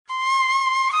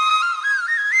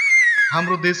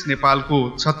हाम्रो देश नेपालको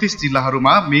 36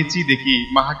 जिल्लाहरूमा मेचीदेखि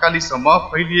महाकालीसम्म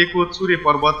फैलिएको चुरे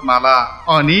पर्वतमाला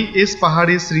अनि यस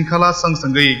पहाडी श्रृङ्खला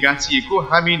सँगसँगै गाँचिएको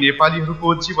हामी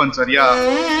नेपालीहरूको जीवनचर्या।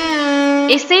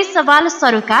 यस्तै सवाल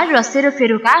सरोकार र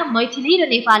सेरोफेरोका मैथिली र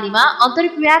नेपालीमा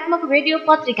अन्तर्क्रियात्मक रेडियो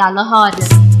पत्रिका लहर।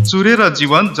 चुरे र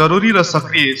जीवन जरुरी र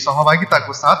सक्रिय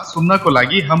सहभागिताको साथ सुन्नको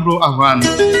लागि हाम्रो आह्वान।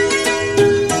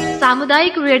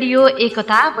 सामुदायिक रेडियो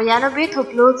एकता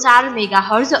 92.4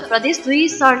 मेगाहर्ज प्रदेश 2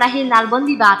 सर्लाही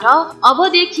लालबन्दीबाट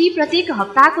अबदेखि प्रत्येक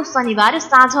हप्ताको शनिबार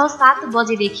साँझ 7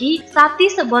 बजेदेखि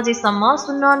 7:30 बजेसम्म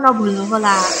सुन्न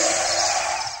नभुल्नुहोला।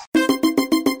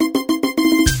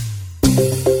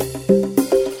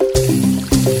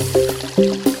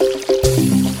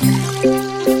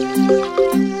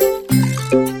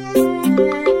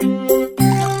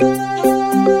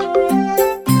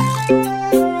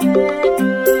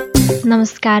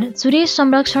 नमस्कार। चुरे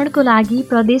संरक्षणको लागि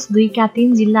प्रदेश 2 का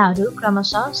 3 जिल्लाहरू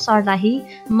क्रमशः सर्लाही,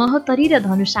 महोत्तरी र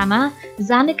धनुषामा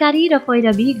जानकारी र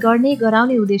पैरवी गर्ने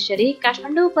गराउने उद्देश्यले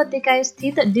काठमाडौँ उपत्यका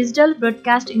स्थित digital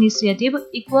broadcast initiative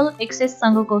equal access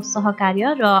सङ्घको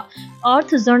सहकार्य र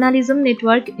अर्थ जर्नालिजम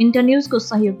नेटवर्क इन्टरन्युजको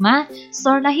सहयोगमा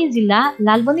सर्लाही जिल्ला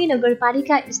लालबन्दी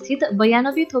नगरपालिका स्थित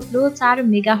 92.4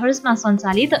 मेगाहर्जमा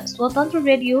सञ्चालित स्वतन्त्र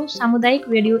रेडियो सामुदायिक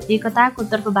रेडियो एकताको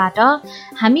तर्फबाट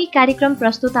हामी कार्यक्रम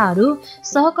प्रस्तुताहरू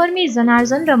सहकर्मी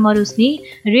जनार्जन र मरुस्नी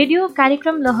रेडियो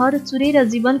कार्यक्रम लहर चुरे र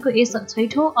जीवनको यस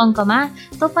 6औं अङ्कमा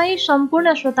तपाईँ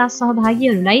सम्पूर्ण श्रोता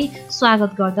सहभागीहरूलाई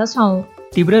स्वागत गर्दछौँ।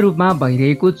 तीव्र रूपमा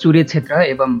भइरहेको चुरे क्षेत्र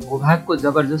एवं भूभागको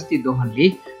जबरजस्ती दोहनले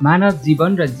मानव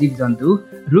जीवन र जीवजन्तु,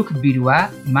 रुख बिरुवा,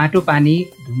 माटो पानी,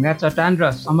 ढुङ्गा चट्टान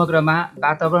र समग्रमा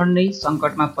वातावरण नै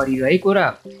सङ्कटमा परिरहेको र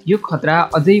यो खतरा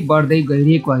अझै बढ्दै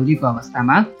गइरहेको अहिलेको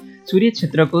अवस्थामा चुरे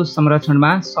क्षेत्रको संरक्षणमा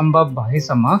सम्भव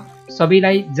भएसम्म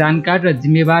सबैलाई जानकार र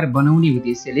जिम्मेवार बनाउने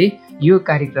उद्देश्यले यो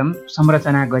कार्यक्रम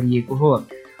संरचना गरिएको हो।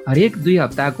 हरेक 2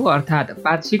 हप्ताको अर्थात्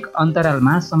पाक्षिक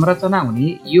अन्तरालमा संरचना हुने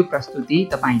यो प्रस्तुति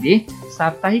तपाईँले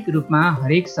साप्ताहिक रूपमा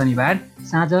हरेक शनिबार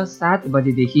साँझ 7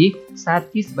 बजेदेखि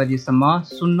 7:30 बजेसम्म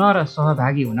सुन्न र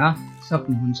सहभागी हुन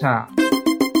सक्नुहुन्छ।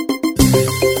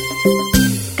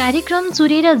 कार्यक्रम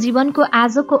चुरे र जीवनको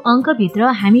आजको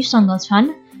अङ्कभित्र हामीसँग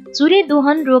छन् चुरे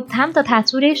दोहन रोकथाम तथा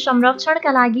चुरे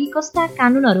संरक्षणका लागि कस्ता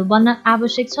कानुनहरू बन्न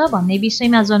आवश्यक छ भन्ने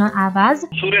विषयमा जन आवाज।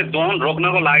 चुरे दोहन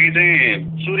रोक्नको लागि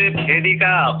चाहिँ चुरे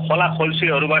फेदीका खोला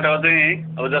खोल्सीहरूबाट चाहिँ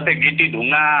अब जस्तै गिटी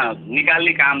ढुङ्गा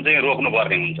निकाल्ने काम चाहिँ रोक्नु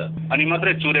पर्ने हुन्छ अनि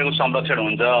मात्रै चुरेको संरक्षण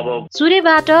हुन्छ। अब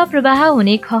चुरेबाट प्रवाह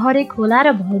हुने खहरे खोला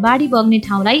र भलबाडी बग्ने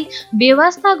ठाउँलाई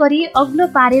व्यवस्था गरी अग्लो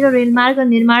पारेर रेलमार्ग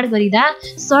निर्माण गरिँदा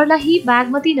सर्लाही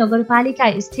बागमती नगरपालिका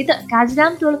स्थित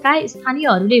काजीराम टोलका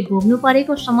स्थानीयहरूले भोग्नु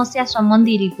परेको समस्या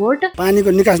सम्बन्धी रिपोर्ट।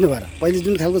 पानीको निकास नभएर पहिले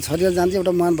जुन खालको छरिएर जान्थ्यो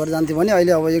एउटा मान भएर जान्थ्यो भने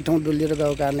अहिले अब एक ठाउँ डुलिएर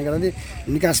गएको कारणले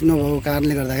गर्दाखेरि निकास नभएको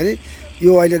कारणले गर्दाखेरि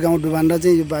यो अहिले गाउँ डुबान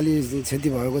चाहिँ यो बाली क्षति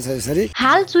भएको छ। यसरी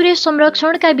हाल चुरे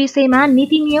संरक्षणका विषयमा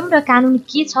नीति नियम र कानुन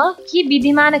के छ? के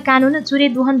विद्यमान कानुन चुरे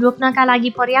दोहन रोक्नका लागि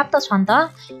पर्याप्त छन् त?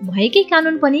 भएकै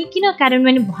कानुन पनि किन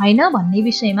कार्यान्वयन भएन भन्ने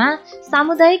विषयमा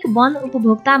सामुदायिक वन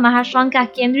उपभोक्ता महासङ्घका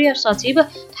केन्द्रीय सचिव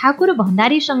ठाकुर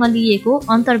भण्डारीसँग लिएको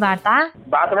अन्तर्वार्ता।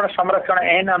 वातावरण संरक्षण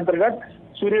ऐन अन्तर्गत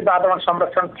चुरे वातावरण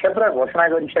संरक्षण क्षेत्र घोषणा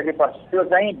गरिसकेपछि त्यो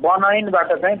चाहिँ वन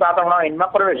ऐनबाट चाहिँ वातावरण ऐनमा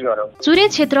प्रवेश गर्यो। चुरे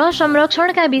क्षेत्र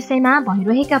संरक्षणका विषयमा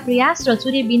भइरहेका प्रयास र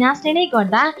चुरे विनाशले नै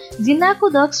गर्दा जिल्लाको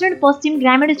दक्षिण पश्चिम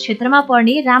ग्रामीण क्षेत्रमा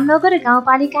पर्ने रामनगर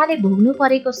गाउँपालिकाले भोग्नु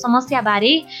परेको समस्या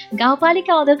बारे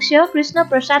गाउँपालिका अध्यक्ष कृष्ण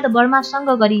प्रसाद वर्मासँग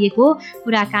गरिएको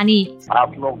कुराकानी।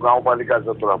 आफ्नो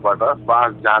गाउँपालिकाको तर्फबाट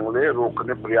बाँस जाङले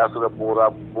रोक्ने प्रयास र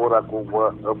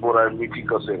बोरा नीति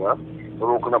कसेर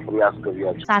रोक्न प्रयास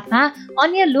गरिएको छ। साथमा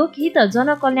अन्य लोकहित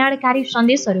जनकल्याणकारी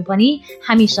सन्देशहरू पनि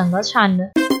हामीसँग छन्।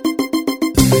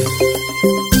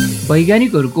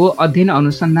 वैज्ञानिकहरूको अध्ययन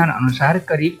अनुसन्धान अनुसार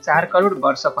करिब 4 करोड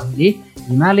वर्ष पहिले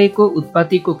हिमालयको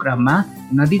उत्पत्तिको क्रममा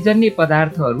नदीजन्य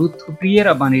पदार्थहरू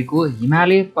थुप्रिएर बनेको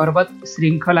हिमालय पर्वत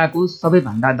श्रृङ्खलाको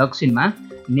सबैभन्दा दक्षिणमा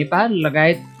नेपाल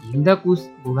लगायत हिन्दकुश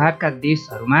भूभागका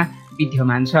देशहरूमा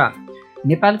विद्यमान छ।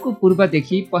 नेपालको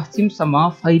पूर्वदेखि पश्चिमसम्म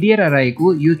फैलिएर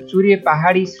रहेको यो चुरे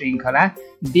पहाडी श्रृङ्खला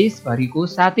देशभरिको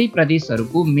 7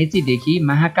 प्रदेशहरूको मेचीदेखि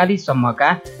महाकालीसम्मका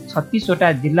 36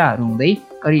 वटा जिल्लाहरू हुँदै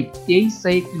करिब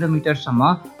 2300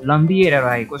 किलोमिटरसम्म लम्बिएर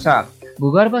रहेको छ।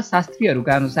 भूगर्भ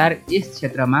शास्त्रीहरूका अनुसार यस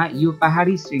क्षेत्रमा यो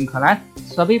पहाडी श्रृङ्खला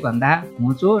सबैभन्दा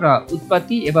होचो र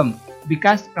उत्पत्ति एवं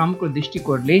विकास क्रमको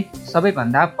दृष्टिकोणले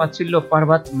सबैभन्दा पछिल्लो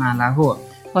पर्वतमाला हो।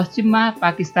 पश्चिममा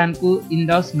पाकिस्तानको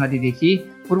इन्दस नदीदेखि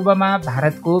पूर्वमा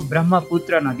भारतको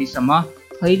ब्रह्मपुत्र नदीसम्म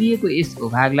फैलिएको यस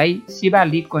भूभागलाई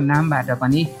शिवालिकको नामबाट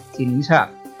पनि चिनिन्छ।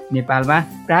 नेपालमा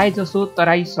प्रायजसो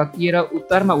तराई सकिएर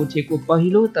उत्तरमा उठेको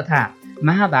पहिलो तथा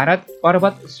महाभारत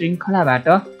पर्वत श्रृङ्खलाबाट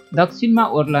दक्षिणमा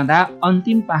ओर्लँदा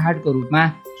अन्तिम पहाडको रूपमा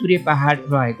चुरे पहाड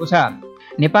रहेको छ।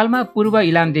 नेपालमा पूर्व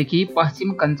इलामदेखि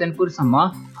पश्चिम कञ्चनपुरसम्म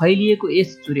फैलिएको यस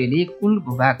चुरेले कुल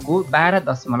भूभागको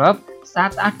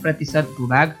 12.78%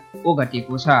 भूभाग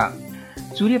ओगटेको छ।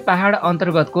 चुरे पहाड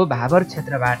अन्तर्गतको भाबर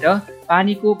क्षेत्रबाट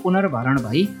पानीको पुनर्भरण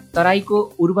भई तराईको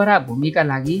उर्वरा भूमिका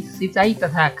लागि सिँचाइ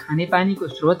तथा खानेपानीको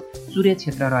स्रोत चुरे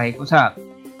क्षेत्र रहेको छ।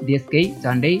 देशकै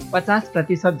झन्डै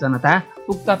 50% जनता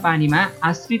उक्त पानीमा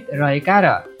आश्रित रहेका र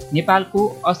नेपालको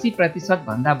 80%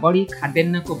 भन्दा बढी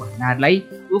खाद्यान्नको भण्डारलाई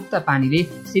उक्त पानीले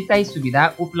सिँचाइ सुविधा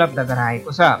उपलब्ध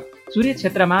गराएको छ। चुरे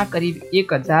क्षेत्रमा करिब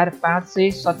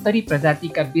 1570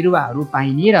 प्रजातिका बिरुवाहरू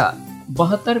पाइने र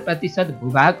 72%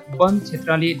 भूभाग वन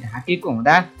क्षेत्रले ढाकेको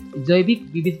हुँदा जैविक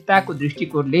विविधताको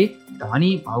दृष्टिकोणले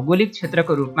धनी भौगोलिक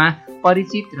क्षेत्रको रूपमा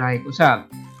परिचित रहेको छ।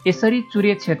 यसरी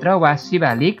चुरे क्षेत्र वा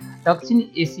शिवालिक दक्षिण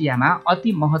एसियामा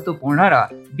अति महत्त्वपूर्ण र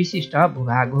विशिष्ट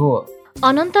भूभाग हो।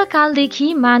 अनन्तकालदेखि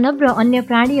मानव र अन्य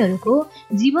प्राणीहरूको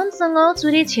जीवनसँग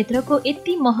चुरे क्षेत्रको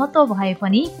यति महत्त्व भए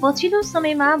पनि पछिल्लो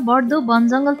समयमा बढ्दो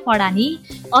वनजङ्गल फडानी,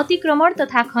 अतिक्रमण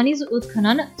तथा खनिज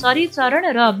उत्खनन, चरीचरण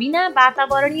र बिना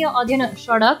वातावरणीय अध्ययन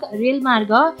सडक,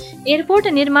 रेलमार्ग, एयरपोर्ट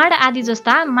निर्माण आदि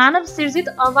जस्ता मानव सृजित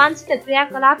अवाञ्छित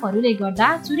क्रियाकलापहरूले गर्दा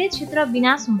चुरे क्षेत्र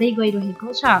विनाश हुँदै गइरहेको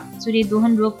छ। चुरे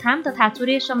दोहन रोकथाम तथा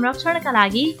चुरे संरक्षणका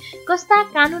लागि कस्ता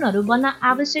कानुनहरू बन्न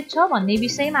आवश्यक छ भन्ने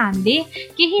विषयमा हामीले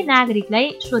केही नागरिकलाई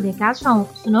सोधेका छौँ।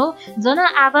 सुनौ जन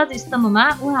आवाज स्तम्भमा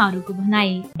उहाँहरूको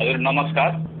भनाई। हजुर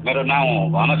नमस्कार, मेरो नाम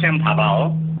घनश्याम थापा हो।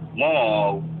 म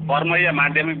कर्मैया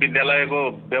माध्यमिक विद्यालयको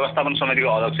व्यवस्थापन समितिको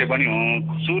अध्यक्ष पनि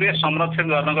हुँ। चुरे संरक्षण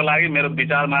गर्नको लागि मेरो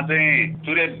विचारमा चाहिँ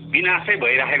चुरे विनाशै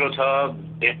भइरहेको छ,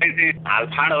 धेरै चाहिँ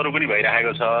हालफाडहरू पनि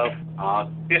भइरहेको छ।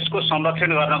 त्यसको संरक्षण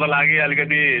गर्नको लागि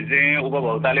अलिकति चाहिँ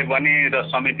उपभोक्ताले पनि र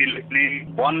समितिले पनि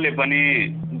वनले पनि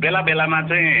बेला बेलामा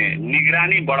चाहिँ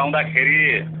निगरानी बढाउँदाखेरि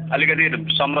अलिकति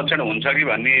संरक्षण हुन्छ कि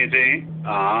भन्ने चाहिँ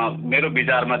मेरो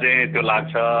विचारमा चाहिँ त्यो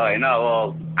लाग्छ होइन। अब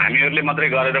हामीहरूले मात्रै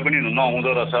गरेर पनि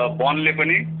नहुँदो रहेछ, वनले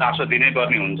पनि चासो दिनै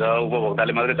पर्ने हुन्छ,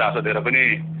 उपभोक्ताले मात्रै चासो दिएर पनि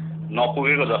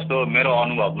नपुगेको जस्तो मेरो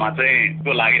अनुभवमा चाहिँ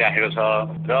त्यो लागिरहेको छ।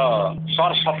 र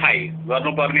सरसफाइ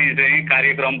गर्नुपर्ने चाहिँ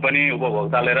कार्यक्रम पनि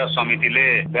उपभोक्ताले र समितिले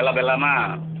बेला बेलामा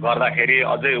गर्दाखेरि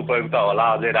अझै उपयुक्त होला,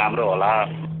 अझै राम्रो होला।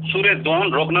 चुरे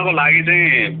दोहन रोक्नको लागि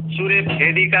चाहिँ चुरे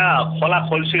फेदीका खोला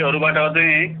खोल्सीहरूबाट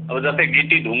चाहिँ अब जस्तै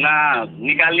गिटी ढुङ्गा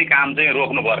निकाल्ने काम चाहिँ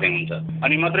रोक्नुपर्ने हुन्छ,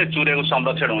 अनि मात्रै चुरेको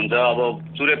संरक्षण हुन्छ।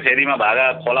 अब चुरे फेदीमा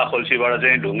भएका खोला खोल्सीबाट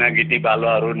चाहिँ ढुङ्गा गिटी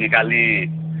बालुवाहरू निकाल्ने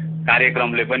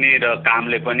कार्यक्रमले पनि र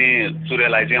कामले पनि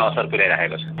चुरेलाई चाहिँ असर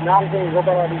पुर्याइरहेको छ। नाम चाहिँ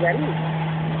गोपाल अधिकारी,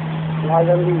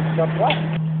 लालगण्डी सत्र।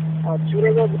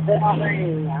 चुरेको विषयमा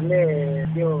चाहिँ हामीले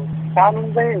त्यो कानुन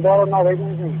चाहिँ डर नभइकन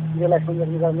चाहिँ चुरेलाई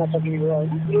संरक्षण गर्न नसकिने हो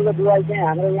होइन। चुरेको दुवाई चाहिँ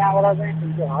हाम्रो यहाँबाट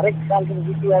चाहिँ हरेक सालको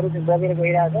गिटीहरू चाहिँ बगेर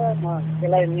गइरहेको छ।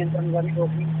 त्यसलाई नियन्त्रण गर्ने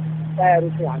रोक्ने उपायहरू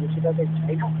चाहिँ हामीसित चाहिँ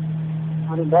छैन।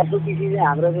 अनि वर्षौँदेखि चाहिँ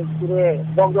हाम्रो चाहिँ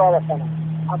चुरे बग्दो अवस्थामा,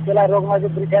 अब त्यसलाई रोक्न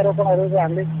चाहिँ वृक्षारोपणहरू चाहिँ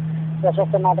हामीले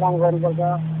प्रशस्त मात्रामा गर्नुपर्छ।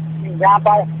 जहाँ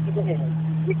पाए पनि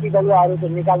गिटी बलुवाहरू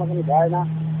चाहिँ निकाल्न पनि भएन।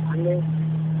 हामीले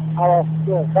अब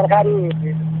त्यो सरकारी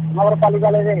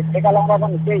नगरपालिकाले चाहिँ ठेका लाउँदा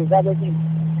पनि त्यही हिसाबले चाहिँ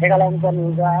ठेका लाउनु पर्ने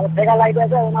हुन्छ। अब ठेका लगाइदिएको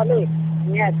छ, उनीहरूले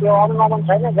यहाँ त्यो अनुगमन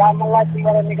छैन, जहाँ मनलाई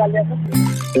त्यहीँबाट निकालिदिएको छ।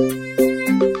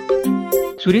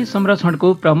 चुरे संरक्षणको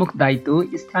प्रमुख दायित्व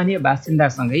स्थानीय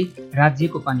बासिन्दासँगै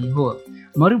राज्यको पनि हो।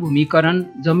 मरुभूमिकरण,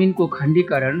 जमिनको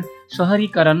खण्डीकरण,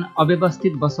 सहरीकरण,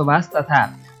 अव्यवस्थित बसोबास तथा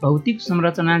भौतिक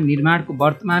संरचना निर्माणको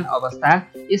वर्तमान अवस्था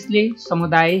यसले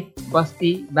समुदाय,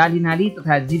 बस्ती, बालीनाली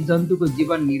तथा जीवजन्तुको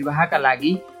जीवन निर्वाहका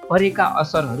लागि परेका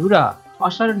असरहरू र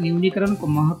असर न्यूनीकरणको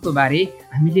महत्त्वबारे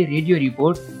हामीले रेडियो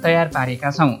रिपोर्ट तयार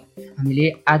पारेका छौँ।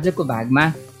 हामीले आजको भागमा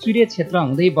चुरे क्षेत्र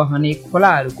हुँदै बहने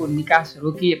खोलाहरूको निकास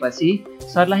रोकिएपछि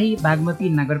सर्लाही बागमती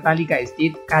नगरपालिका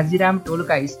स्थित काजीराम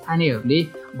टोलका स्थानीयहरूले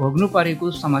भोग्नु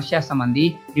परेको समस्या सम्बन्धी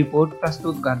रिपोर्ट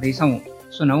प्रस्तुत गर्दैछौँ।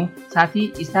 सुनौ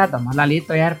साथी ईसा धमलाले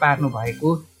तयार पार्नु भएको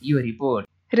यो रिपोर्ट।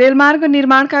 रेलमार्ग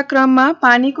निर्माणका क्रममा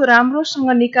पानीको राम्रोसँग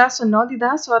निकास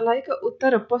नदिँदा सर्लाहीका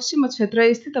उत्तर पश्चिम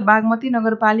क्षेत्र स्थित बागमती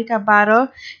नगरपालिका 12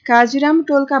 काजीराम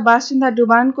टोलका बासिन्दा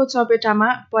डुबानको चपेटामा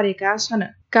परेका छन्।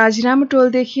 काजीराम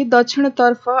टोलदेखि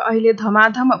दक्षिणतर्फ अहिले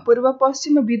धमाधम पूर्व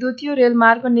पश्चिम विद्युतीय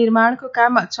रेलमार्ग निर्माणको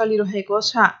काम चलिरहेको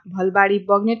छ। भलबाडी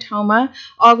बग्ने ठाउँमा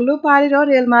अग्लो पारेर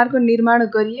रेलमार्ग निर्माण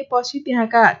गरिएपछि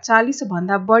त्यहाँका 40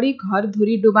 भन्दा बढी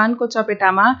घरधुरी डुबानको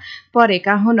चपेटामा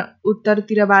परेका हुन्।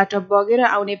 उत्तरतिरबाट बगेर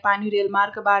आउने पानी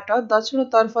रेलमार्गबाट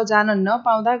दक्षिणतर्फ जान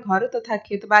नपाउँदा घर तथा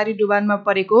खेतबारी डुबानमा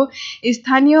परेको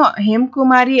स्थानीय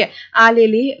हेमकुमारी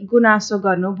आलेले गुनासो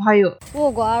गर्नुभयो।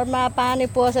 घरमा पानी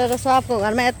पसेर सबको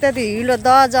घरमा यति हिलो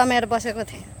दह जमेर बसेको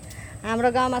थिएँ। हाम्रो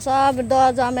गाउँमा सब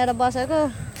दह जमेर बसेको,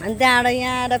 अनि त्यहाँबाट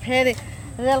यहाँ आएर फेरि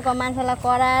रेलको मान्छेलाई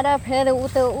कराएर फेरि ऊ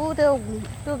त्यो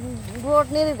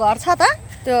रोडनिर घर छ त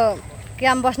त्यो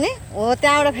क्याम्प बस्ने हो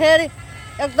त्यहाँबाट फेरि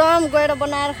एकदम गएर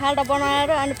बनाएर खाल्डा बनाएर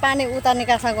अनि पानी उता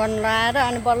निकासा गर्न लगाएर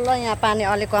अनि बल्ल यहाँ पानी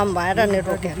अलिक कम भएर नि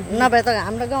रोक्यो नभए त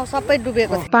हाम्रो गाउँ सबै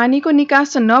डुबेको थियो। पानीको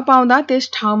निकास नपाउँदा त्यस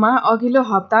ठाउँमा अघिल्लो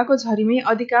हप्ताको झरीमै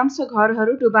अधिकांश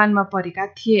घरहरू डुबानमा परेका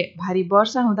थिए। भारी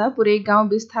वर्षा हुँदा पुरै गाउँ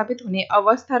विस्थापित हुने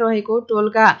अवस्था रहेको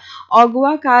टोलका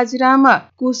अगुवा काजीराम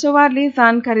कुशवारले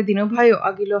जानकारी दिनुभयो।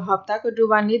 अघिल्लो हप्ताको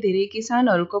डुबानले धेरै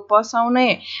किसानहरूको पसाउने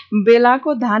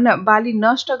बेलाको धान बाली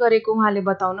नष्ट गरेको उहाँले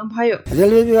बताउनुभयो।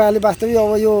 रेलवे विभागले वास्तविक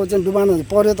अब यो चाहिँ डुबान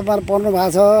पर्यो तपाईँ पर्नु भएको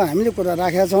छ हामीले कुरा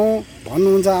राखेका छौँ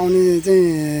भन्नुहुन्छ। आउने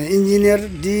चाहिँ इन्जिनियर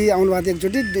डी आउनु भएको थियो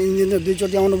एकचोटि, इन्जिनियर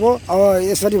दुईचोटि आउनुभयो। अब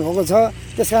यसरी भएको छ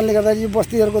त्यस कारणले गर्दा यो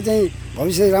बस्तीहरूको चाहिँ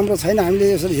भविष्य राम्रो छैन। हामीले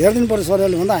यसरी हेरिदिनु पर्यो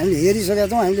सरकारले भन्दा हामीले हेरिसकेका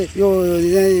छौँ। हामीले यो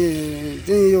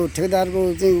चाहिँ यो ठेकेदारको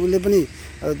चाहिँ उसले पनि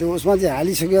त्यो उसमा चाहिँ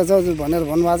हालिसकेको छ भनेर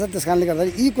भन्नुभएको छ। त्यस कारणले गर्दा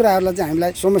यी कुराहरूलाई चाहिँ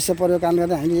हामीलाई समस्या परेको कारणले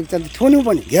गर्दा हामीले एकचोटि थोन्यौँ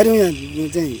पनि हेऱ्यौँ। यहाँ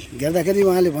चाहिँ हेर्दाखेरि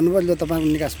उहाँले भन्नुभयो तपाईँको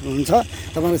निकास हुन्छ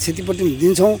तपाईँको क्षतिपूर्ति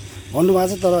दिन्छौँ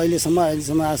भन्नुभएको छ। तर अहिलेसम्म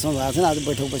आजसम्म भएको छैन। आज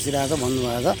बैठक बसिरहेको छ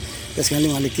भन्नुभएको छ। त्यस कारणले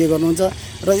उहाँले के गर्नुहुन्छ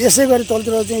र यसै गरी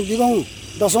तलतिर चाहिँ बिगाउँ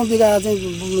 10औं बिघा चाहिँ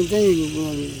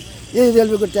यही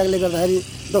रेलवेको ट्यागले गर्दाखेरि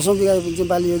 10औं बिघा चाहिँ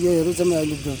बालीयोग्यहरू चाहिँ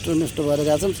अहिले नष्ट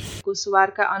भएका छन्।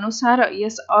 कुशवारका अनुसार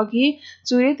यस अघि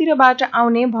चुरेतिरबाट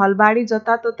आउने भलबाडी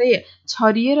जताततै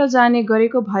छरिएर जाने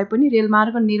गरेको भए पनि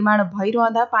रेलमार्ग निर्माण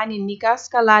भइरहँदा पानी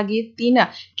निकासका लागि 3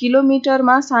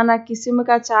 किलोमिटरमा साना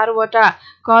किसिमका 4वटा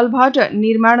कलभट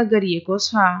निर्माण गरिएको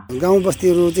छ। गाउँ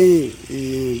बस्तीहरू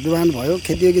चाहिँ डुबान भयो,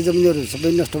 खेतीयोग्य जमिनहरू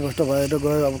सबै नष्टभष्ट भएर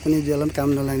गयो। अब कुनै बेलामा काम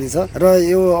नलाग्ने छ र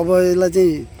यो अब यसलाई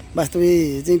चाहिँ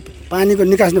वास्तविक चाहिँ पानीको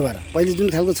निकास नभएर पहिले जुन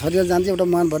खालको छरिएर जान्थ्यो एउटा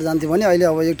मुहान भएर जान्थ्यो भने अहिले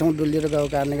अब एक ठाउँ डुलिएर गएको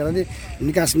कारणले गर्दाखेरि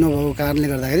निकास नभएको कारणले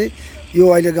गर्दाखेरि यो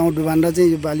अहिले गाउँ डुबान र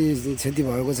चाहिँ यो बाली क्षति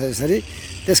भएको छ। यसरी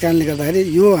त्यस कारणले गर्दाखेरि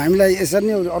यो हामीलाई यसरी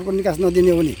नै अर्को निकास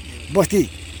नदिने हो भने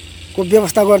बस्तीको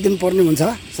व्यवस्था गरिदिनु पर्ने हुन्छ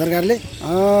सरकारले।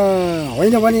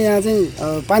 होइन भने यहाँ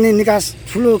चाहिँ पानी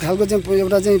निकास ठुलो खालको चाहिँ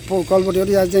एउटा चाहिँ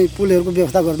कलबटहरू या चाहिँ पुलहरूको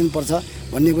व्यवस्था गरिदिनुपर्छ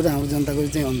भन्ने कुरा हाम्रो जनताको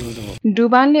चाहिँ अनुरोध हो।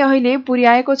 डुबानले अहिले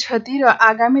पुर्याएको क्षति र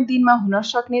आगामी दिनमा हुन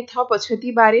सक्ने थप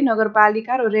क्षतिबारे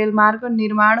नगरपालिका र रेलमार्ग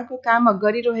निर्माणको काम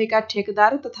गरिरहेका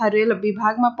ठेकेदार तथा रेल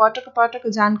विभागमा पटक पटक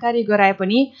जानकारी गराए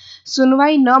पनि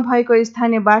सुनवाई नभएको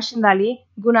स्थानीय बासिन्दाले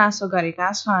गुनासो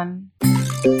गरेका छन्।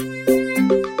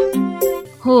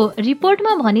 हो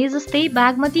रिपोर्टमा भने जस्तै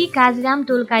बागमती काजीराम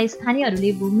टोलका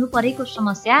स्थानीयहरूले भोग्नु परेको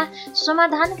समस्या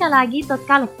समाधानका लागि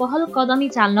तत्काल पहल कदमी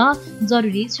चाल्न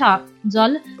जरुरी छ।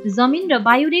 जल, जमिन र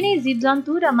वायुले नै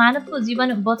जीवजन्तु र मानवको जीवन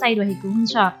बचाइरहेको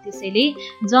हुन्छ। त्यसैले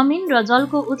जमिन र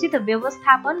जलको उचित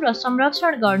व्यवस्थापन र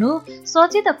संरक्षण गर्नु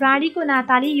सचेत प्राणीको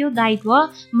नाताले यो दायित्व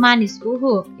मानिसको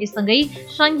हो। यससँगै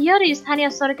संघीय र स्थानीय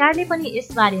सरकारले पनि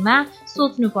यसबारेमा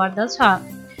सोच्नु पर्दछ।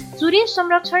 चुरे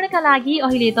संरक्षणका लागि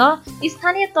अहिले त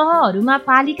स्थानीय तहहरूमा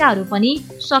पालिकाहरू पनि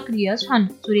सक्रिय छन्।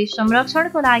 चुरे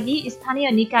संरक्षणको लागि स्थानीय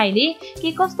निकायले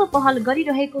के कस्तो पहल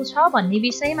गरिरहेको छ भन्ने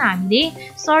विषयमा हामीले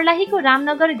सर्लाहीको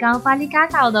रामनगर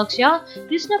गाउँपालिकाका अध्यक्ष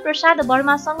कृष्ण प्रसाद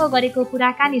वर्मासँग गरेको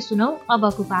कुराकानी सुनौ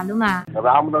अबको पालोमा।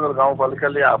 रामनगर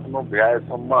गाउँपालिकाले आफ्नो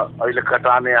भ्याएसम्म अहिले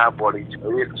कटान यहाँ बढी छ।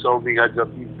 100 बिघा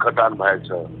जति कटान भएछ,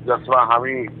 जसमा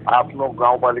हामी आफ्नो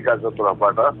गाउँपालिकाको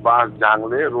तर्फबाट बाँस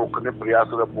जाङले रोक्ने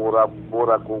प्रयास र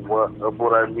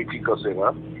बोरा मिठी कसेर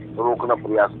रोक्न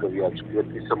प्रयास गरिरहेको छु।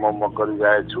 यतिसम्म म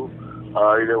गरिरहेको छु।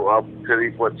 अहिले अब फेरि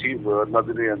पछि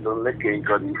नदी नियन्त्रणले केही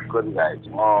गरिरहेको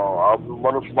छु। अब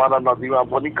मनुष्यमाला नदीमा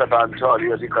पनि कटान छ,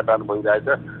 अलिअलि कटान भइरहेछ।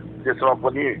 त्यसमा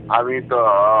पनि हामी त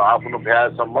आफ्नो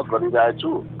भ्याएसम्म गरिरहेको छु।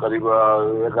 करिब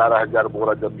 11,000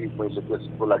 बोरा जति मैले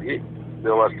त्यसको लागि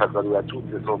व्यवस्था गरिरहेको छु।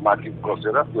 त्यसको माथि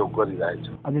कसेर त्यो गरिरहेको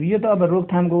छु। हजुर, यो त अब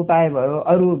रोकथामको उपाय भयो।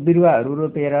 अरू बिरुवाहरू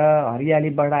रोपेर हरियाली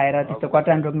बढाएर त्यस्तो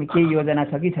कटान रोक्ने केही योजना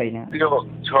छ कि छैन? त्यो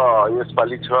छ,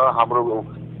 यसपालि छ। हाम्रो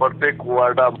प्रत्येक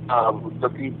वार्डमा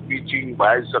जति पिचिङ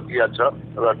भइसकिया छ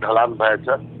र ढलान भएछ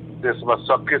त्यसमा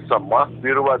सकेसम्म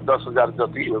बिरुवा 10,000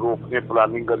 जति रोप्ने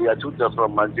प्लानिङ गरिरहेको छु, जसमा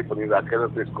मान्छे पनि राखेर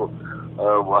त्यसको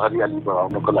हरियाली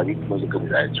बढाउनको लागि मैले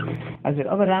गरिरहेको छु। हजुर,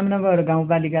 अब रामनगर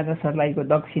गाउँपालिका र सर्लाहीको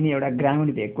दक्षिणी एउटा ग्रामीण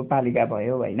भेगको पालिका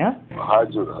भयो होइन?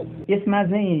 हजुर। यसमा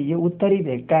चाहिँ यो उत्तरी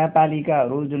भेगका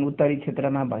पालिकाहरू जुन उत्तरी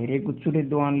क्षेत्रमा भइरहेको चुरे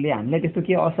दोहनले हामीलाई त्यस्तो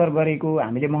के असर गरेको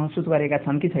हामीले महसुस गरेका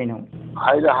छन् कि छैनौँ?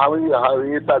 होइन,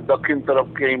 हामी यता दक्षिण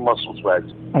तरफ केही महसुस भएछ।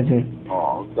 हजुर,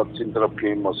 दक्षिण तरफ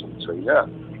केही महसुस छैन।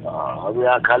 अब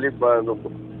यहाँ खालि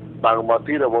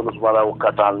बागमती र बनोसमाराको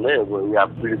कटानले यहाँ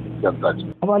पीडित जनता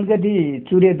छ। अब अलिकति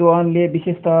चुरे दोहनले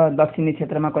विशेष त दक्षिणी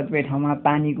क्षेत्रमा कतिपय ठाउँमा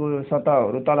पानीको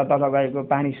सतहहरू तल गएको,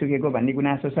 पानी सुकेको भन्ने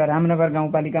गुनासो छ। रामनगर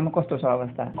गाउँपालिकामा कस्तो छ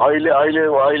अवस्था?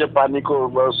 अहिले पानीको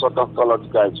सतह तल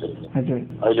झुकाएको छैन। हजुर,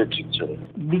 अहिले ठिक छ।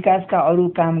 विकासका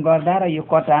अरू काम गर्दा र यो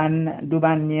कटान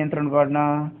डुबान नियन्त्रण गर्न,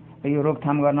 यो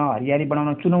रोकथाम गर्न, हरियाली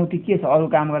बढाउन चुनौती के छ? अरू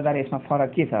काम गर्दा यसमा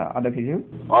फरक के छ अध्यक्षज्यू?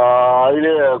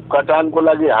 अहिले कटानको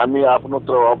लागि हामी आफ्नो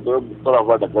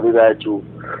तर्फबाट गरिरहेछौँ।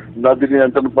 नदी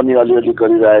नियन्त्रण पनि अलिअलि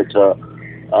गरिरहेछ।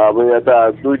 अब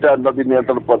यता दुईटा नदी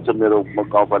नियन्त्रण पर्छ मेरो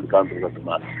गाउँपालिका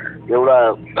अन्तर्गतमा। एउटा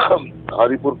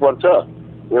हरिपुर पर्छ,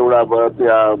 एउटा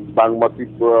त्यहाँ बागमती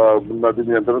नदी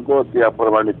नियन्त्रणको त्यहाँ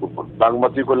परमाणीपुर पर्छ।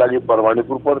 बागमतीको लागि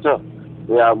परमाणीपुर पर्छ,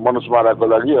 यहाँ मनोसमाराको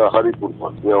लागि हरिपुर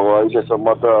पर्छ। यो अहिलेसम्म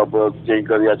त अब केही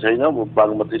गरिया छैन।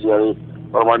 बागमतीले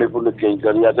परमाणीपुरले केही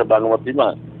गरिया छ, बागमतीमा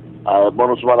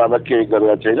मनोसमारामा केही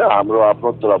गरिया छैन। हाम्रो आफ्नो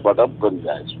तर्फबाट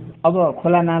गरिरहेछ। अब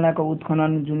खोला नालाको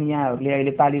उत्खनन जुन यहाँहरूले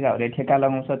अहिले पालिकाहरूले ठेक्का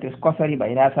लगाउँछ, त्यस कसरी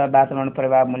भइरहेछ? वातावरण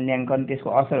प्रभाव मूल्याङ्कन, त्यसको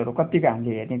असरहरू कतिको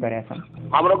हामीले हेर्ने गरेका छौँ?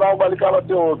 हाम्रो गाउँपालिकामा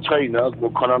त्यो छैन,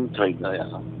 खनन छैन।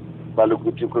 यहाँ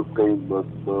बालुकुटीको केही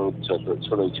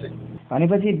छोडै छैन।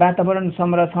 भनेपछि वातावरण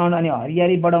संरक्षण अनि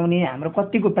हरियाली बढाउने हाम्रो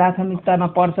कतिको प्राथमिकतामा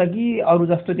पर्छ कि अरू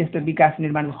जस्तो त्यस्तो विकास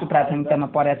निर्माण जस्तो प्राथमिकतामा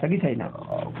परेको छ कि छैन?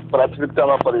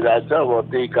 प्राथमिकतामा परिरहेछ। अब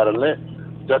त्यही कारणले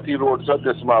जति रोड छ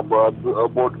त्यसमा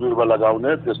बोट बिरुवा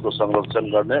लगाउने, त्यसको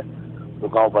संरक्षण गर्ने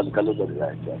गाउँपालिकाले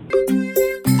गरिरहेछ।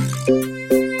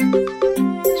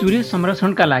 चुरे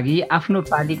संरक्षणका लागि आफ्नो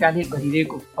पालिकाले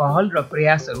गरिरहेको पहल र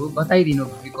प्रयासहरू बताइदिनु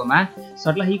भएकोमा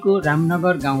सर्लाहीको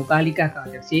रामनगर गाउँपालिकाका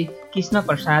अध्यक्ष कृष्ण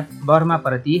प्रसाद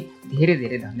वर्माप्रति धेरै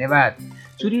धेरै धन्यवाद।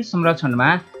 चुरे संरक्षणमा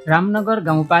रामनगर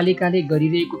गाउँपालिकाले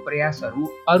गरिरहेको प्रयासहरू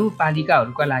अरू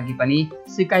पालिकाहरूका लागि पनि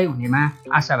सिकाइ हुनेमा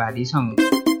आशावादी छौँ।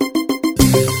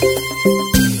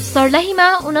 सर्लाहीमा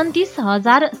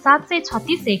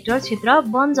 29,736 हेक्टर क्षेत्र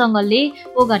वन जङ्गलले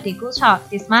ओगटेको छ।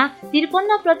 त्यसमा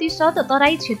 53%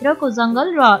 तराई क्षेत्रको जङ्गल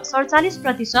र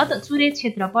 47% चुरे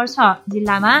क्षेत्र पर्छ।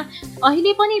 जिल्लामा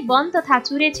अहिले पनि वन तथा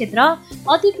चुरे क्षेत्र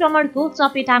अतिक्रमणको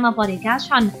चपेटामा परेका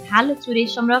छन्। हाल चुरे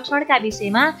संरक्षणका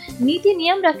विषयमा नीति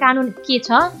नियम र कानुन के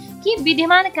छ? के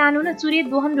विद्यमान कानुन चुरे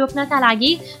दोहन रोक्नका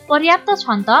लागि पर्याप्त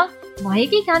छन् त?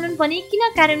 भएकै कानुन पनि किन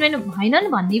कार्यान्वयन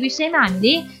भएनन् भन्ने विषयमा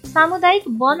हामीले सामुदायिक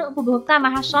वन उपभोक्ता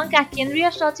महासंघका केन्द्रीय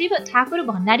सचिव ठाकुर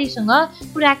भण्डारीसँग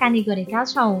कुराकानी गरेका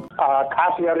छौँ।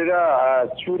 खास गरेर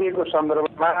चुरेको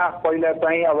सन्दर्भमा पहिला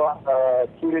चाहिँ अब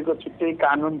चुरेको छुट्टै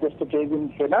कानुन त्यस्तो केही पनि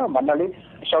थिएन भन्नाले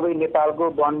सबै नेपालको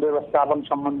वन व्यवस्थापन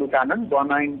सम्बन्धी कानुन वन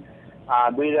ऐन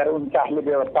 2049ले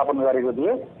व्यवस्थापन गरेको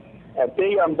थियो।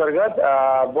 त्यही अन्तर्गत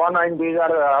वन ऐन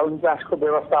 2049 को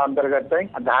व्यवस्था अन्तर्गत चाहिँ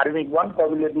धार्मिक वन,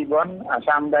 कबिलती वन,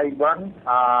 सामुदायिक वन,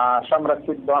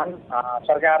 संरक्षित वन,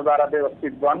 सरकारद्वारा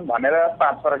व्यवस्थित वन भनेर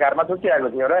 5 प्रकारमा छुट्याएको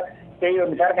थियो र त्यही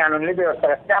अनुसार कानुनले व्यवस्था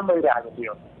काम भइरहेको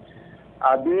थियो।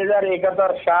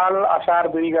 2071 साल असार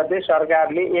 2 गते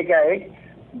सरकारले एकाएक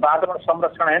वातावरण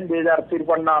संरक्षण ऐन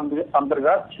 2053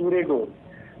 अन्तर्गत चुरेको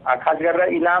खास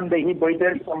गरेर इलामदेखि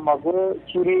बैतडीसम्मको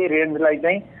चुरे रेन्जलाई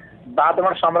चाहिँ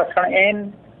वातावरण संरक्षण ऐन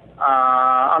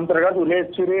अन्तर्गत उसले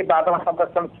चुरे वातावरण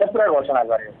संरक्षण क्षेत्र घोषणा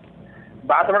गर्यो।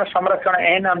 वातावरण संरक्षण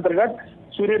ऐन अन्तर्गत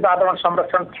चुरे वातावरण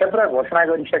संरक्षण क्षेत्र घोषणा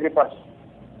गरिसकेपछि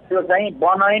त्यो चाहिँ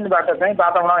वन ऐनबाट चाहिँ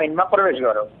वातावरण ऐनमा प्रवेश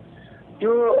गर्यो।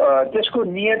 त्यसको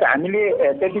नियत हामीले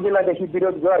त्यति बेलादेखि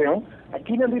विरोध गर्यौँ।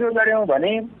 किन विरोध गर्यौँ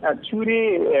भने चुरे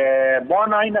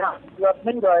वन ऐन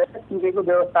नै रहेर चुरेको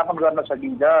व्यवस्थापन गर्न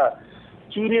सकिन्छ।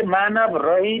 चुरे मानव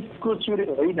रहितको चुरे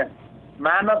होइन,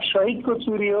 मानव सहितको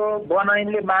चुरे हो। वन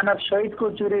ऐनले मानव सहितको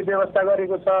चुरे व्यवस्था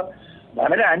गरेको छ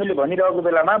भनेर हामीले भनिरहेको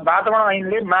बेलामा वातावरण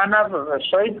ऐनले मानव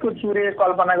सहितको चुरे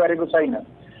कल्पना गरेको छैन।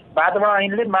 वातावरण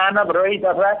ऐनले मानव रहित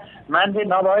अथवा मान्छे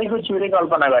नभएको चुरे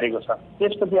कल्पना गरेको छ।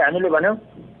 त्यसपछि हामीले भन्यौँ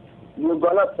यो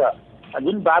गलत छ।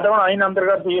 जुन वातावरण ऐन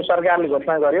अन्तर्गत यो सरकारले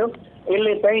घोषणा गर्यो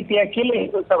यसले चाहिँ त्यहाँ के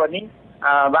लेखेको छ भने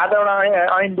वातावरण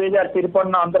ऐन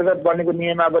 2053 अन्तर्गत बनेको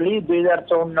नियमावली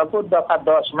 2054 को दफा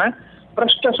 10 मा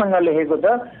प्रष्टसँग लेखेको छ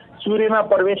चुरेमा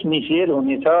प्रवेश निषेध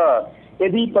हुनेछ।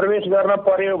 यदि प्रवेश गर्न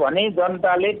पर्यो भने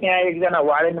जनताले त्यहाँ एकजना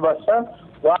वार्डेन बस्छ,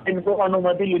 वार्डेनको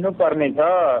अनुमति लिनु पर्नेछ।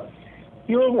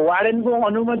 त्यो वार्डेनको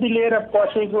अनुमति लिएर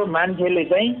पसेको मान्छेले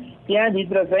चाहिँ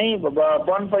त्यहाँभित्र चाहिँ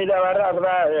वन पैदावार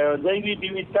अथवा जैविक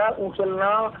विविधता उखेल्न,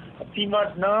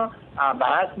 चिमट्न,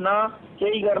 भाँच्न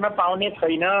केही गर्न पाउने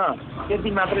छैन।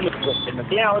 त्यति मात्रै लेखेको छैन।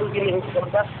 त्यहाँ अरू के लेखेको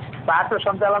छ? बाटो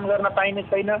सञ्चालन गर्न पाइने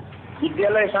छैन,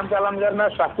 विद्यालय सञ्चालन गर्न,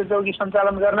 स्वास्थ्य चौकी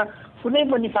सञ्चालन गर्न, कुनै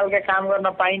पनि खालका काम गर्न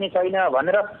पाइने छैन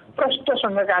भनेर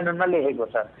प्रष्टसँग कानुनमा लेखेको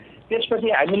छ। त्यसपछि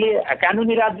हामीले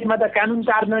कानुनी राज्यमा त कानुन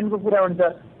कार्यान्वयनको कुरा हुन्छ।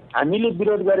 हामीले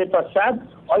विरोध गरे पश्चात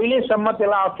अहिलेसम्म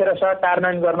त्यसलाई अक्षरशः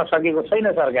कार्यान्वयन गर्न सकेको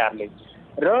छैन सरकारले।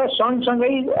 र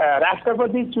सँगसँगै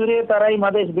राष्ट्रपति चुरे तराई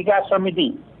मधेस विकास समिति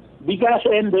विकास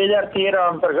ऐन 2013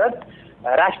 अन्तर्गत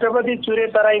राष्ट्रपति चुरे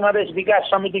तराई मधेस विकास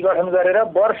समिति गठन गरेर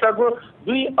वर्षको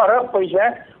 2 अरब पैसा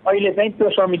अहिले चाहिँ त्यो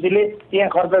समितिले त्यहाँ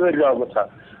खर्च गरिरहेको छ।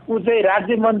 ऊ चाहिँ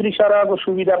राज्य मन्त्री सरहको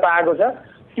सुविधा पाएको छ।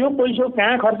 त्यो पैसा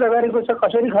कहाँ खर्च गरेको छ,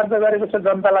 कसरी खर्च गरेको छ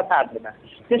जनतालाई थाहा छैन।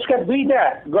 त्यसका दुईटा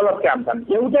गलत काम छन्।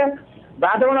 एउटा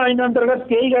वातावरण ऐन अन्तर्गत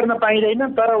केही गर्न पाइँदैन,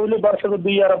 तर उसले वर्षको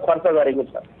 2 अरब खर्च गरेको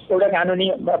छ। एउटा कानुनी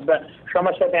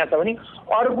समस्या त्यहाँ छ भने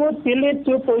अर्को त्यसले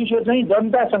त्यो पैसा चाहिँ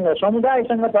जनतासँग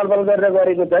समुदायसँग छलफल गरेर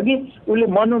गरेको छ कि उसले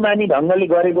मनोमानी ढङ्गले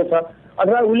गरेको छ,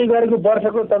 अथवा उसले गरेको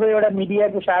वर्षको तपाईँ एउटा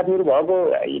मिडियाको साथीहरू भएको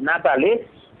नाताले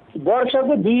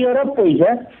वर्षको 2 अरब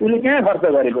पैसा उसले कहाँ खर्च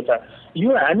गरेको छ, यो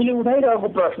हामीले उठाइरहेको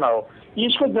प्रश्न हो।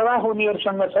 यसको जवाफ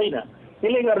उनीहरूसँग छैन।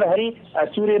 त्यसले गर्दाखेरि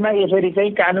चुरेमा यसरी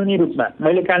चाहिँ कानुनी रूपमा,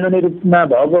 मैले कानुनी रूपमा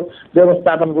भएको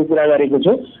व्यवस्थापनको कुरा गरेको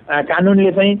छु।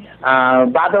 कानुनले चाहिँ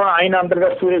वातावरण ऐन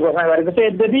अन्तर्गत चुरे घोषणा गरेको छ,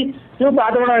 यद्यपि त्यो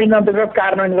वातावरण ऐन अन्तर्गत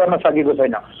कार्यान्वयन गर्न सकेको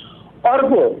छैन।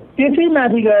 अर्को त्यसै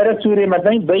माथि गएर चुरेमा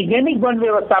चाहिँ वैज्ञानिक वन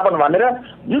व्यवस्थापन भनेर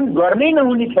जुन गर्नै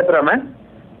नहुने क्षेत्रमा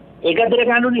एकातिर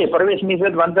कानुनले प्रवेश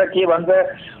निषेध भन्छ, के भन्छ,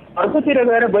 अर्कोतिर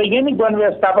गएर वैज्ञानिक वन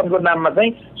व्यवस्थापनको नाममा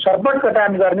चाहिँ सरपट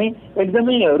कटान गर्ने,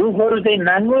 एकदमै रुखहरू चाहिँ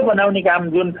नाङ्गो बनाउने काम,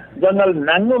 जुन जङ्गल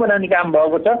नाङ्गो बनाउने काम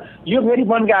भएको छ, यो फेरि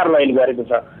वन कार्यालयले गरेको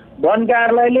छ। वन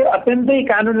कार्यालयले अत्यन्तै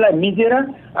कानुनलाई मिचेर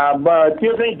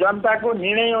त्यो चाहिँ जनताको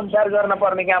निर्णय अनुसार गर्न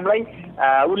पर्ने कामलाई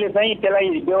उसले चाहिँ त्यसलाई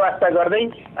व्यवस्था गर्दै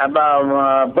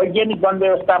वैज्ञानिक वन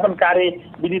व्यवस्थापन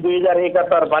कार्यविधि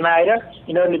 2071 बनाएर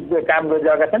यिनीहरूले काम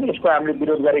गरिरहेका छन्। यसको हामीले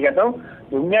विरोध गरेका छौँ।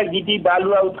 ढुङ्गा गिटी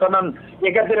बालुवा उत्खनन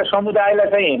एकातिर समुदायलाई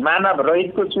चाहिँ मानव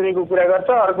रहितको चुरेको कुरा गर्छ,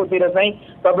 अर्कोतिर चाहिँ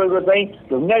तपाईँको चाहिँ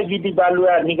ढुङ्गा गिटी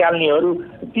बालुवा निकाल्नेहरू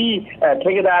ती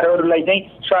ठेकेदारहरूलाई चाहिँ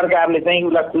सरकारले चाहिँ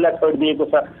उसलाई खुल्ला छोडिदिएको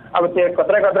छ। अब त्यो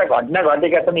कत्रा कत्रा घटना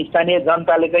घटेका छन्। स्थानीय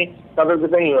जनताले चाहिँ तपाईँको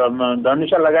चाहिँ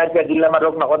धनुषा लगायतका जिल्लामा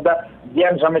रोक्न खोज्दा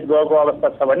ज्यान समेत गएको अवस्था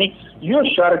छ भने यो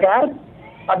सरकार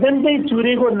अत्यन्तै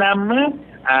चुरेको नाममा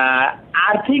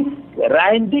आर्थिक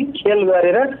राजनीतिक खेल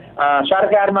गरेर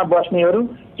सरकारमा बस्नेहरू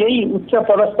केही उच्च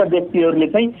पदस्थ व्यक्तिहरूले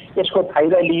चाहिँ यसको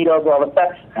फाइदा लिइरहेको अवस्था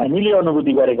हामीले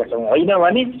अनुभूति गरेका छौँ। होइन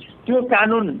भने त्यो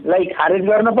कानुनलाई खारेज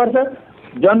गर्नुपर्छ,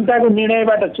 जनताको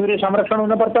निर्णयबाट चुरे संरक्षण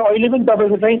हुनुपर्छ। अहिले पनि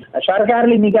तपाईँको चाहिँ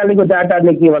सरकारले निकालेको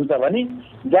डाटाले के भन्छ भने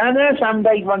जहाँ जहाँ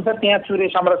सामुदायिक भन्छ त्यहाँ चुरे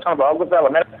संरक्षण भएको छ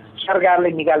भनेर सरकारले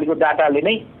निकालेको डाटाले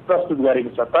नै प्रस्तुत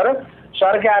गरेको छ। तर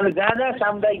सरकारले जहाँ जहाँ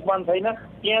सामुदायिक वन छैन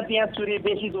त्यहाँ चुरे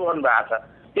बेसी जोड्नु भएको छ।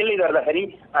 त्यसले गर्दाखेरि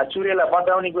चुरेलाई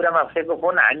बचाउने कुरामा फेको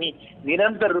फोन हामी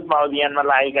निरन्तर रूपमा अभियानमा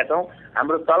लागेका छौँ।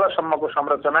 हाम्रो तलसम्मको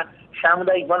संरचना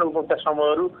सामुदायिक वन उपभोक्ता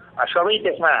समूहहरू सबै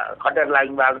त्यसमा खटेर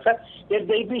लाग्नु भएको छ।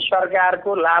 यद्यपि सरकारको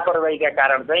लापरवाहीका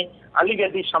कारण चाहिँ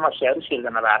अलिकति समस्याहरू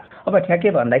सिर्जना भएको छ। अब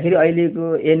ठ्याक्कै भन्दाखेरि अहिलेको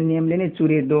ऐन नियमले नै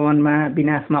चुरे दोहनमा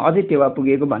विनाशमा अझै टेवा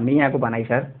पुगेको भन्ने यहाँको भनाइ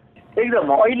छ। एकदम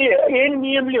अहिले ऐन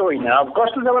नियमले होइन,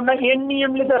 कस्तो छ भन्दा ऐन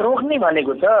नियमले त रोक्ने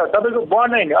भनेको छ तपाईँको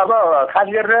वन ऐन। अब खास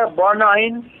गरेर वन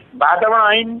ऐन, वातावरण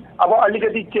ऐन, अब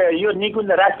अलिकति यो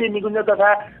निकुञ्ज राष्ट्रिय निकुञ्ज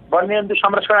तथा वन्यजन्तु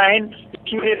संरक्षण ऐन,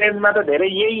 चुरे ऐनमा त धेरै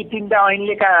यही 3टा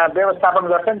ऐनले व्यवस्थापन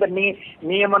गर्छ नि त,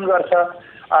 नियमन गर्छ।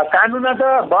 कानुनमा त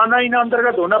वन ऐन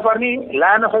अन्तर्गत हुनपर्ने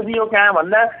लान खोजियो कहाँ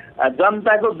भन्दा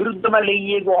जनताको विरुद्धमा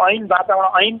ल्याइएको ऐन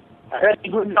वातावरण ऐन र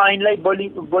निकुञ्ज ऐनलाई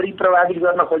बढी प्रभावित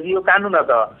गर्न खोजियो कानुन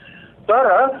त। तर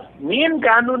मेन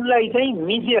कानुनलाई चाहिँ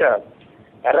मिचेर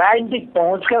राजनीतिक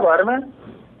पहुँचका भरमा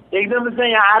एकदम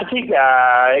चाहिँ आर्थिक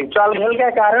चलखेलका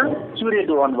कारण चुरे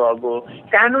दोहन भएको।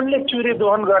 कानुनले चुरे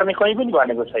दोहन गर्ने कहीँ पनि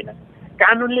भनेको छैन।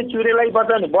 कानुनले चुरेलाई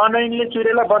बचाउने, वन ऐनले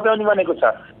चुरेलाई बचाउने भनेको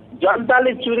छ।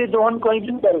 जनताले चुरे दोहन कहीँ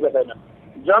पनि गरेको छैन।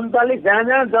 जनताले जहाँ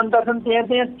जहाँ जनता छन्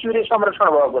त्यहाँ चुरे संरक्षण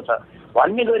भएको छ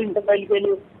भन्ने गरिन्छ। कहिले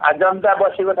कहिले जनता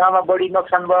बसेको ठाउँमा बढी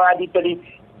नोक्सान भयो आदि इत्यादि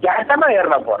डाटामा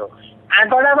हेर्न पर्यो,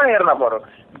 आँकडामा हेर्न पर्यो।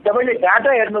 तपाईँले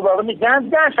डाटा हेर्नुभयो भने जहाँ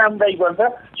जहाँ सामुदायिक भन्छ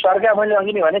सरकार, मैले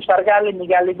अघि नै भने सरकारले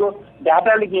निकालेको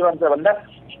डाटाले के भन्छ भन्दा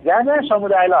जहाँ जहाँ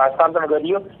समुदायलाई हस्तान्तरण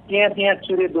गरियो त्यहाँ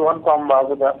चुरे दोहन कम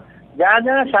भएको छ। जहाँ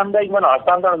जहाँ सामुदायिक वन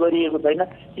हस्तान्तरण गरिएको छैन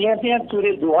त्यहाँ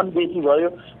चुरे दोहन बेसी भयो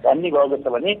भन्ने भएको छ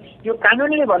भने यो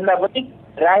कानुनले भन्दा पनि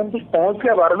राजनीतिक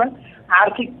पहुँचका भरमा,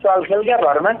 आर्थिक चलखेलका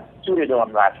भरमा चुरे दोहन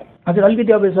भएको छ। हजुर,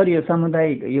 अलिकति अब सर यो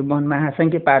सामुदायिक यो वन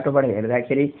महासङ्घीय पाटोबाट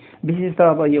हेर्दाखेरि विशेष त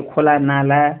अब यो खोला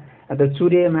नाला त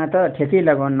चुरेमा त ठेकै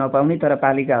लगाउन नपाउने, तर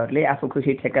पालिकाहरूले आफू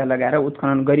खुसी ठेक्का लगाएर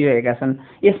उत्खनन गरिरहेका छन्।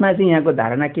 यसमा चाहिँ यहाँको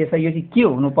धारणा के छ? यो चाहिँ के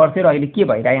हुनुपर्थ्यो र अहिले के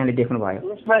भइरहेको यहाँले देख्नुभयो?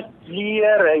 यसमा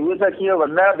क्लियर यो त के हो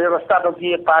भन्दा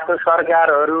व्यवस्थापकीय पाटो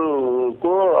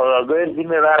सरकारहरूको गैर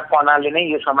जिम्मेवारपनाले नै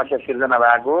यो समस्या सिर्जना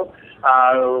भएको।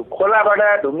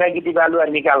 खोलाबाट ढुङ्गा गिटी बालुवा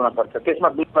निकाल्न पर्छ, त्यसमा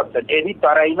दुई पक्ष। यदि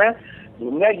तराईमा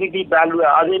ढुङ्गा गिटी बालुवा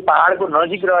अझै पहाडको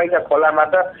नजिक रहेका खोलामा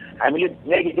त हामीले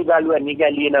ढुङ्गा गिटी बालुवा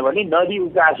निकालिएन भने नदी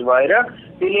उकास भएर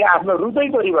त्यसले आफ्नो रूपै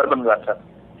परिवर्तन गर्छ।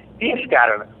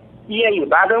 त्यसकारण यही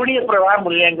वातावरणीय प्रभाव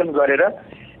मूल्याङ्कन गरेर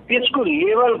त्यसको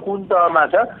लेभल कुन तहमा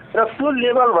छ र त्यो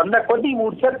लेभलभन्दा कति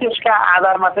उठ्छ त्यसका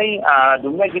आधारमा चाहिँ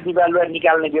ढुङ्गा गिटी बालुवा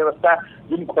निकाल्ने व्यवस्था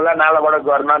जुन खोला नालाबाट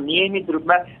गर्न नियमित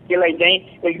रूपमा त्यसलाई चाहिँ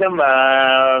एकदम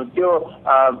त्यो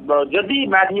जति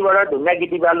माथिबाट ढुङ्गा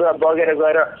गिटी बालुवा बगेर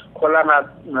गएर खोलामा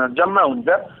जम्मा हुन्छ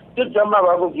त्यो जम्मा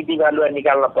भएको गिटी बालुवा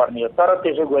निकाल्न पर्ने हो, तर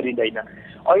त्यसो गरिँदैन।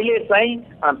 अहिले चाहिँ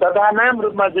तथानाम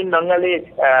रूपमा जुन ढङ्गले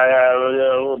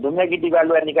ढुङ्गा गिटी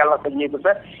बालुवा निकाल्न सकिएको छ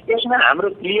यसमा हाम्रो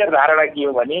क्लियर धारणा के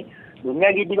हो भने ढुङ्गा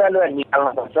गिटी बालुवा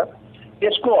निकाल्नुपर्छ,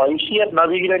 त्यसको हैसियत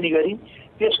नबिग्रने गरी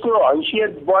त्यसको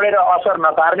हैसियत बढेर असर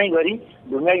नपार्ने गरी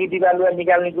ढुङ्गा गिटी बालुवा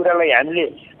निकाल्ने कुरालाई हामीले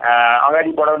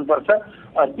अगाडि बढाउनुपर्छ।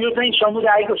 त्यो चाहिँ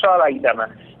समुदायको सहभागितामा,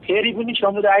 फेरि पनि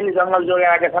समुदायले जङ्गल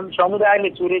जोगाएका छन्, समुदायले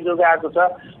चुरे जोगाएको छ,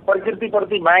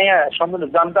 प्रकृतिप्रति माया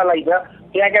जनतालाई छ।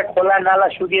 त्यहाँका खोला नाला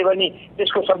सुक्यो भने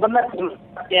त्यसको सबभन्दा ठुलो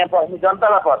त्यहाँ पस्ने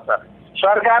जनतालाई पर्छ।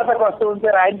 सरकार त कस्तो हुन्छ,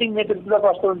 राजनीतिक नेतृत्व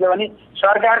कस्तो हुन्छ भने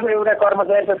सरकारको एउटा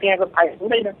कर्मचारी त त्यहाँको फाइदा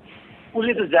हुँदैन,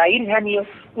 उसले त जागिर खाने हो,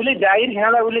 उसले जागिर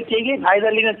खाँदा उसले केही फाइदा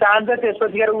लिन चाहन्छ,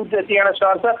 त्यसपछि गएर ऊ त्यहाँबाट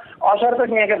सर्छ, असर त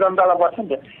त्यहाँका जनतालाई पर्छ नि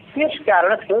त। त्यस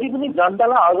कारण फेरि पनि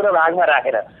जनतालाई अग्रभागमा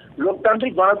राखेर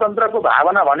लोकतान्त्रिक गणतन्त्रको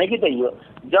भावना भनेकै त्यही हो,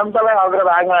 जनतालाई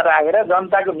अग्रभागमा राखेर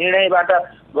जनताको निर्णयबाट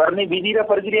गर्ने विधि र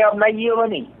प्रक्रिया अप्नाइयो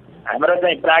भने हाम्रा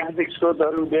चाहिँ प्राकृतिक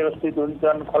स्रोतहरू व्यवस्थित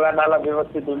हुन्छन्, खोला नाला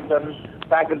व्यवस्थित हुन्छन्,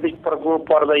 प्राकृतिक प्रकोप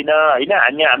पर्दैन होइन।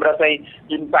 हाम्रा चाहिँ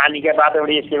जुन पानीका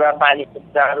वातावरणीय सेवा, पानीको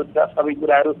सुविधाहरू छ, सबै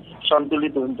कुराहरू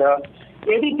सन्तुलित हुन्छ।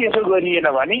 यदि त्यसो गरिएन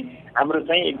भने हाम्रो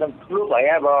चाहिँ एकदम ठुलो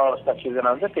भयावह अवस्था सिर्जना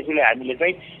हुन्छ। त्यसैले हामीले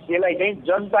चाहिँ यसलाई चाहिँ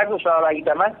जनताको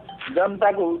सहभागितामा,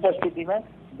 जनताको उपस्थितिमा,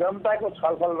 जनताको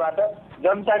छलफलबाट,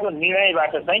 जनताको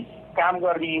निर्णयबाट चाहिँ काम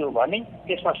गरियो भने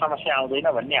त्यसमा समस्या आउँदैन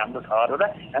भन्ने हाम्रो ठहर हो र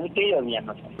हामी त्यही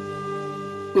अभियानमा छौँ।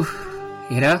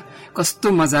 हेर कस्तो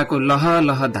मजाको लह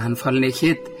लह धान फल्ने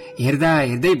खेत, हेर्दा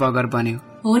हेर्दै बगर बन्यो।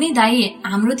 हो नि दाई,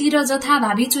 हाम्रोतिर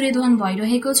जथाभावी चुरेदोहन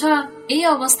भइरहेको छ। यही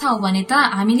अवस्था हो भने त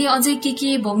हामीले अझै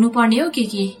के भोग्नु पर्ने हो के?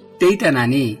 त्यही त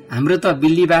नानी, हाम्रो त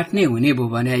बिल्लीबाट नै हुने भो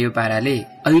भने यो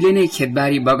पाराले। अहिले नै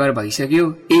खेतबारी बगर भइसक्यो,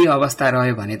 यही अवस्था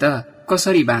रह्यो भने त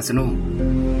कसरी बाँच्नु?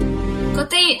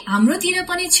 कतै हाम्रोतिर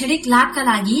पनि छिडिक लाभका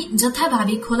लागि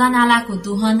जथाभावी खोला नालाको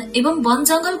दोहन एवं वन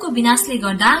जंगलको विनाशले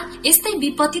गर्दा यस्तै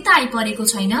विपत्ति त आइपरेको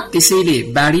छैन। त्यसैले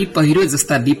बाढी पहिरो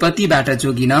जस्ता विपत्तिबाट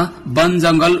जोगिन वन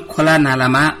जंगल खोला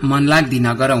नालामा मन लाग्दी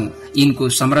नगरौं, यिनको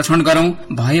संरक्षण गरौं,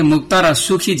 भयमुक्त र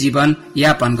सुखी जीवन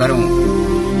यापन गरौं।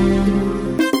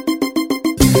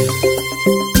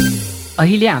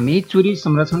 अहिले हामी चुरी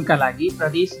संरक्षणका लागि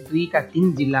प्रदेश 2 का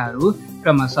 3 जिल्लाहरू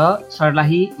क्रमशः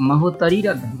सर्लाही, महोत्तरी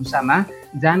र धनुषामा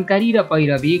जानकारी र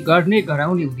पैरवी गर्ने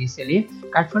गराउने उद्देश्यले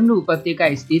काठमाडौँ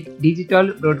उपत्यका स्थित डिजिटल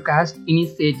ब्रोडकास्ट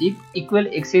इनिसिएटिभ इक्वल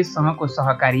एक्सेससँगको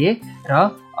सहकार्य र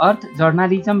अर्थ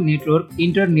जर्नालिजम नेटवर्क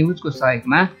इन्टर न्युजको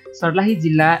सहयोगमा सर्लाही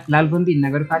जिल्ला लालबन्दी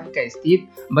नगरपालिका स्थित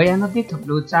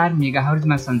 92.4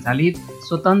 मेगाहर्जमा सञ्चालित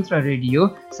स्वतन्त्र रेडियो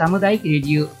सामुदायिक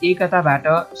रेडियो एकताबाट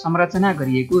संरचना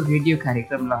गरिएको रेडियो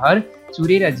कार्यक्रम लहर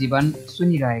चुरेर जीवन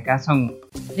सुनिरहेका छौं।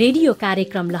 रेडियो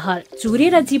कार्यक्रम लहर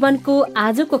चुरेर जीवनको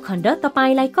आजको खण्ड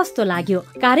तपाईलाई कस्तो लाग्यो?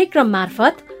 कार्यक्रम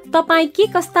मार्फत तपाई के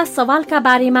कस्ता सवालका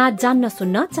बारेमा जान्न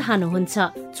सुन्न चाहनुहुन्छ?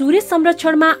 चुरे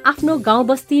संरक्षणमा आफ्नो गाउँ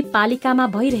बस्ती पालिकामा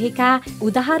भइरहेका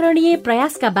उदाहरणीय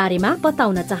प्रयासका बारेमा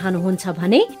बताउन चाहनुहुन्छ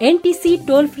भने NTC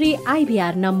toll free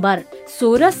IVR number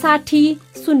 1660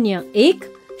 01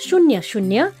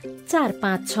 00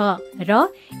 456 र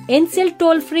Ncell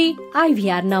toll free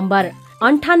IVR number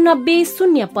 98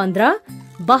 015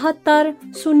 72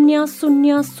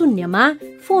 00 मा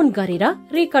फोन गरेर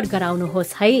रेकर्ड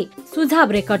गराउनुहोस् है।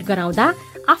 सुझाव रेकर्ड गराउँदा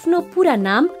आफ्नो पूरा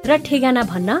नाम र ठेगाना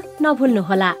भन्न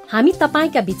नभुल्नुहोला। हामी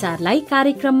तपाईका विचारलाई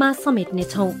कार्यक्रममा समेट्ने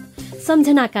छौं।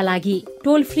 सम्झनाका लागि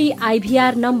टोल फ्री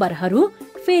आइभीआर नम्बरहरू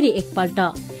फेरि एकपल्ट।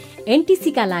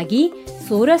 एनटीसी का लागि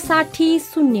 1660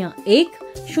 01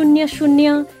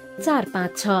 00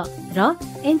 456 र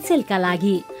एनसेल का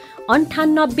लागि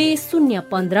 98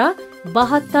 015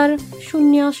 72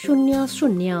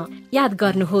 00। याद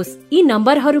गर्नुहोस्, यी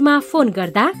नम्बरहरूमा फोन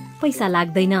गर्दा पैसा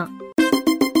लाग्दैन।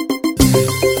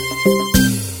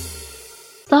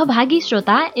 सहभागी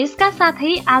श्रोता, यसका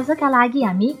साथै आजका लागि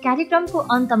हामी कार्यक्रमको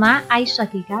अन्तमा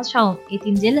आइसकेका छौं।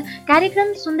 यतिन्जेल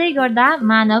कार्यक्रम सुन्दै गर्दा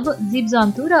मानव,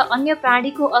 जीवजन्तु र अन्य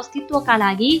प्राणीको अस्तित्वका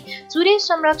लागि चुरे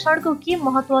संरक्षणको के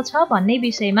महत्व छ भन्ने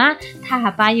विषयमा थाहा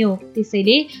पायौं।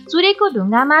 त्यसैले चुरेको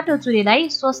ढुङ्गा माटो चुरेलाई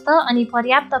स्वस्थ अनि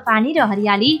पर्याप्त पानी र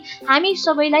हरियाली हामी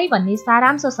सबैलाई भन्ने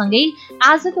सारांशसँगै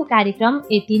आजको कार्यक्रम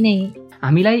यति नै।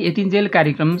 हामीलाई यतिन्जेल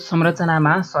कार्यक्रम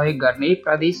संरचनामा सहयोग गर्ने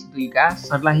प्रदेश 2 का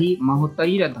सर्लाही,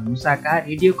 महोत्तरी र धनुषाका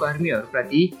रेडियो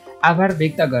कर्मीहरूप्रति आभार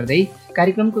व्यक्त गर्दै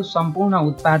कार्यक्रमको सम्पूर्ण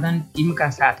उत्पादन टिमका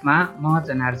साथमा म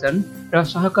जनार्जन र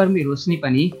सहकर्मी रोशनी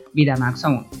पनि बिदा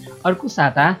माग्छौँ। अर्को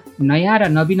साता नयाँ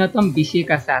र नवीनतम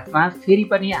विषयका साथमा फेरि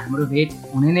पनि हाम्रो भेट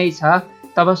हुने नै छ।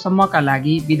 तबसम्मका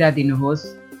लागि बिदा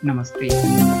दिनुहोस्।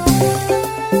 नमस्ते।